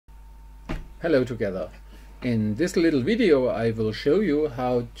Hello together. In this little video I will show you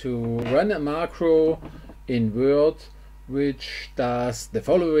how to run a macro in Word which does the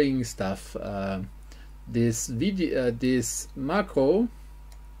following stuff. This macro,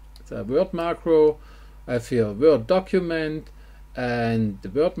 it's a Word macro. I have here a Word document, and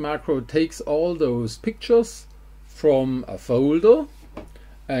the Word macro takes all those pictures from a folder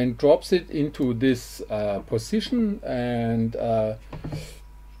and drops it into this position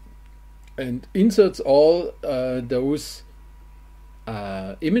and inserts all those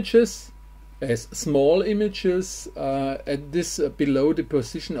images as small images at this below the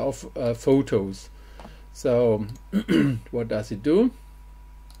position of photos. So what does it do?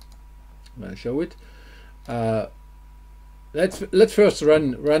 I'm going to show it. Let's first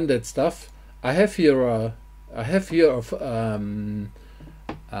run that stuff. I have here a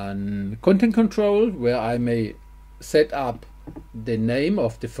content control where I may set up the name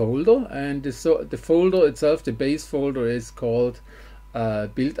of the folder, and the folder itself, the base folder, is called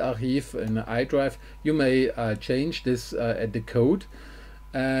Bildarchiv in iDrive. You may change this at the code,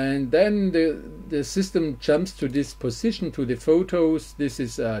 and then the system jumps to this position, to the photos. This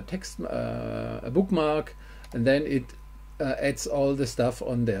is a text, a bookmark, and then it adds all the stuff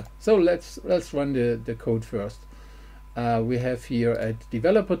on there. So let's run the code first. We have here at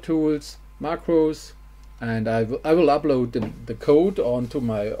Developer Tools, Macros, and I will upload the code on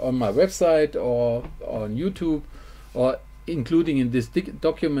my website or on YouTube, or including in this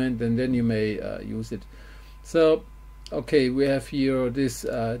document, and then you may use it. So okay, we have here this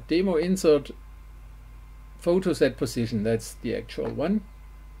demo insert photo set position. That's the actual one.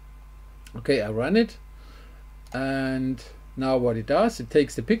 Okay, I run it, and now what it does, it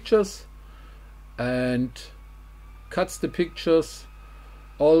takes the pictures and cuts the pictures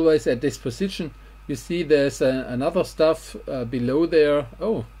always at this position. You see there's another stuff below there.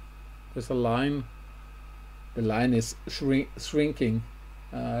 Oh, there's a line. The line is shrinking.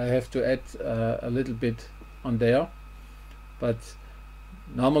 I have to add a little bit on there, but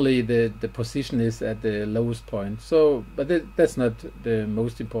normally the position is at the lowest point. So, but that's not the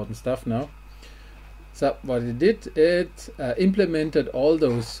most important stuff now. So what it did, it implemented all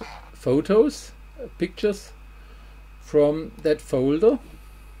those photos, pictures from that folder.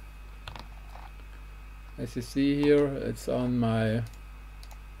 As you see here, it's on my,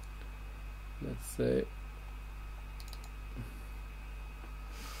 let's say,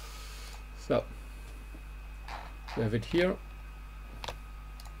 so we have it here.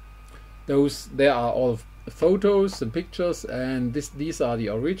 There are all photos and pictures, and these are the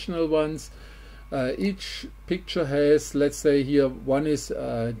original ones. Each picture has, let's say here, one is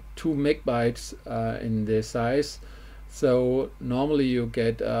 2 megabytes in the size. So normally you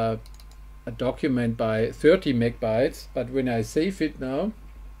get a document by 30 megabytes, but when I save it now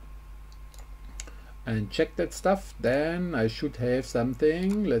and check that stuff, then I should have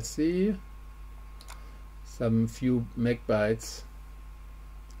something, let's see, some few megabytes.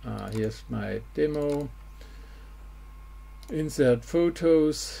 Here's my demo, insert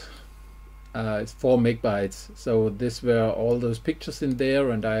photos. It's 4 megabytes, so this were all those pictures in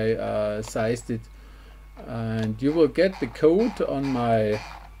there, and I sized it, and you will get the code on my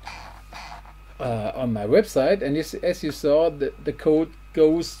website. And as you saw, the code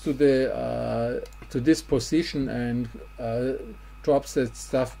goes to this position and drops that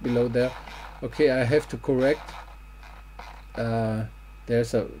stuff below there. Okay, I have to correct.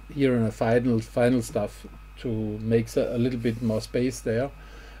 There's here a final stuff to make a little bit more space there.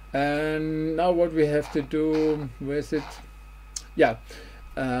 And now what we have to do, where is it? Yeah,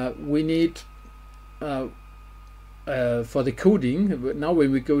 we need for the coding. Now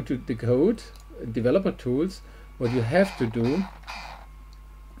when we go to the code, Developer Tools, what you have to do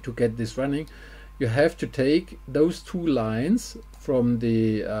to get this running, you have to take those 2 lines from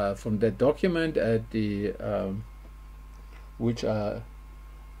that document at the which are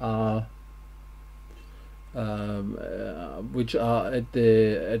at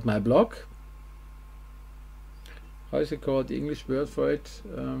my blog. How is it called? The English word for it?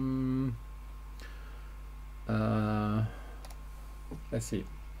 Let's see.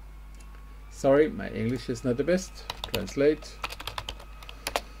 Sorry, my English is not the best. Translate.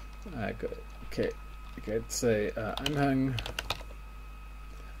 Okay, let's say Anhang,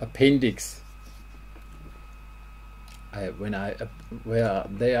 appendix. Where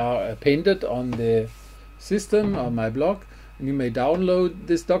they are appended on the system on my blog, and you may download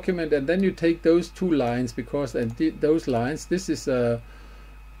this document, and then you take those 2 lines, because those lines, this is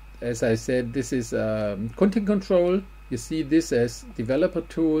as I said, this is content control. You see this as Developer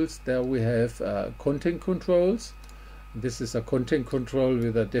Tools. There we have content controls. This is a content control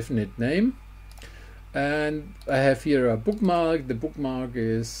with a definite name. And I have here a bookmark. The bookmark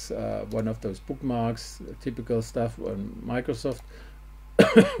is one of those bookmarks, typical stuff on Microsoft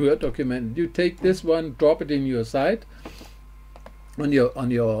Word document. You take this one, drop it in your site, on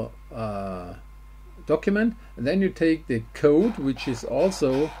your document, and then you take the code, which is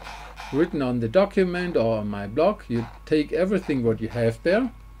also written on the document or on my blog. You take everything what you have there.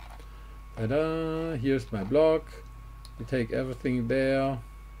 Ta-da, here's my blog. You take everything there.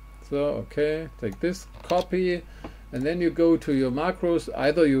 So okay, take this, copy, and then you go to your macros.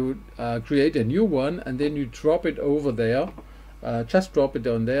 Either you create a new one and then you drop it over there. Just drop it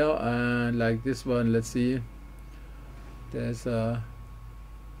on there, and like this one, let's see, there's a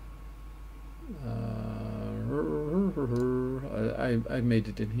I made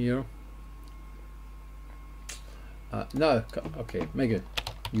it in here. No, okay, make it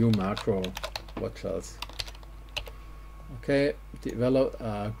new macro. What else? Okay, develop,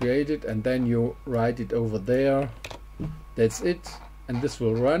 create it, and then you write it over there. That's it, and this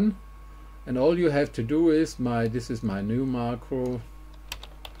will run. And all you have to do is this is my new macro,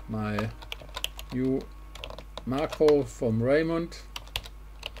 my new macro from Raymond,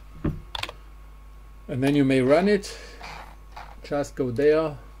 and then you may run it. Just go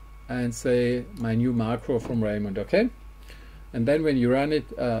there and say my new macro from Raymond, okay? And then when you run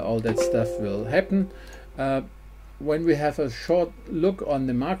it, all that stuff will happen. When we have a short look on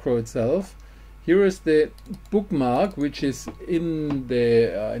the macro itself, here is the bookmark, which is in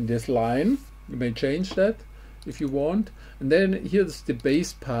the in this line. You may change that if you want. And then here's the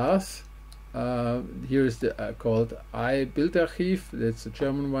base path. Here is the called iBildarchiv. That's the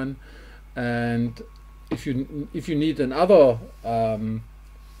German one. And if you need another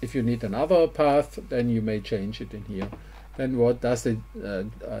path, then you may change it in here. Then what does the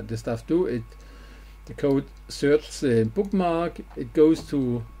stuff do? The code searches the bookmark. It goes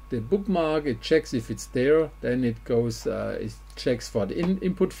to the bookmark. It checks if it's there. Then it goes. It checks for the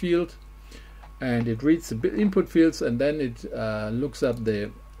input field, and it reads the input fields, and then it looks up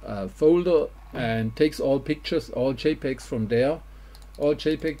the folder and takes all pictures, all JPEGs from there, all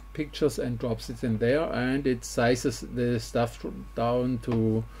JPEG pictures, and drops it in there, and it sizes the stuff down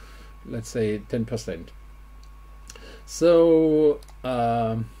to, let's say, 10%. So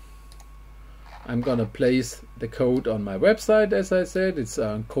I'm gonna place the code on my website. As I said, it's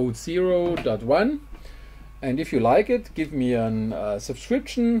code 0.1, and if you like it, give me a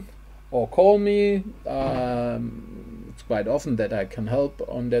subscription or call me. It's quite often that I can help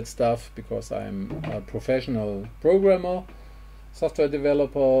on that stuff because I'm a professional programmer, software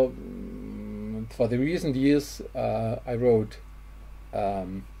developer. For the recent years I wrote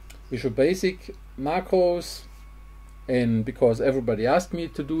Visual Basic macros, and because everybody asked me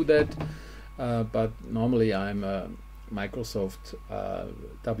to do that. But normally I'm a Microsoft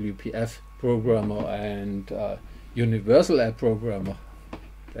WPF programmer and Universal App programmer.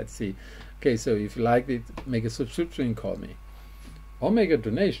 Let's see. Okay, so if you like it, make a subscription and call me. Or make a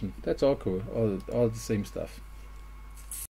donation. That's all cool. All the same stuff.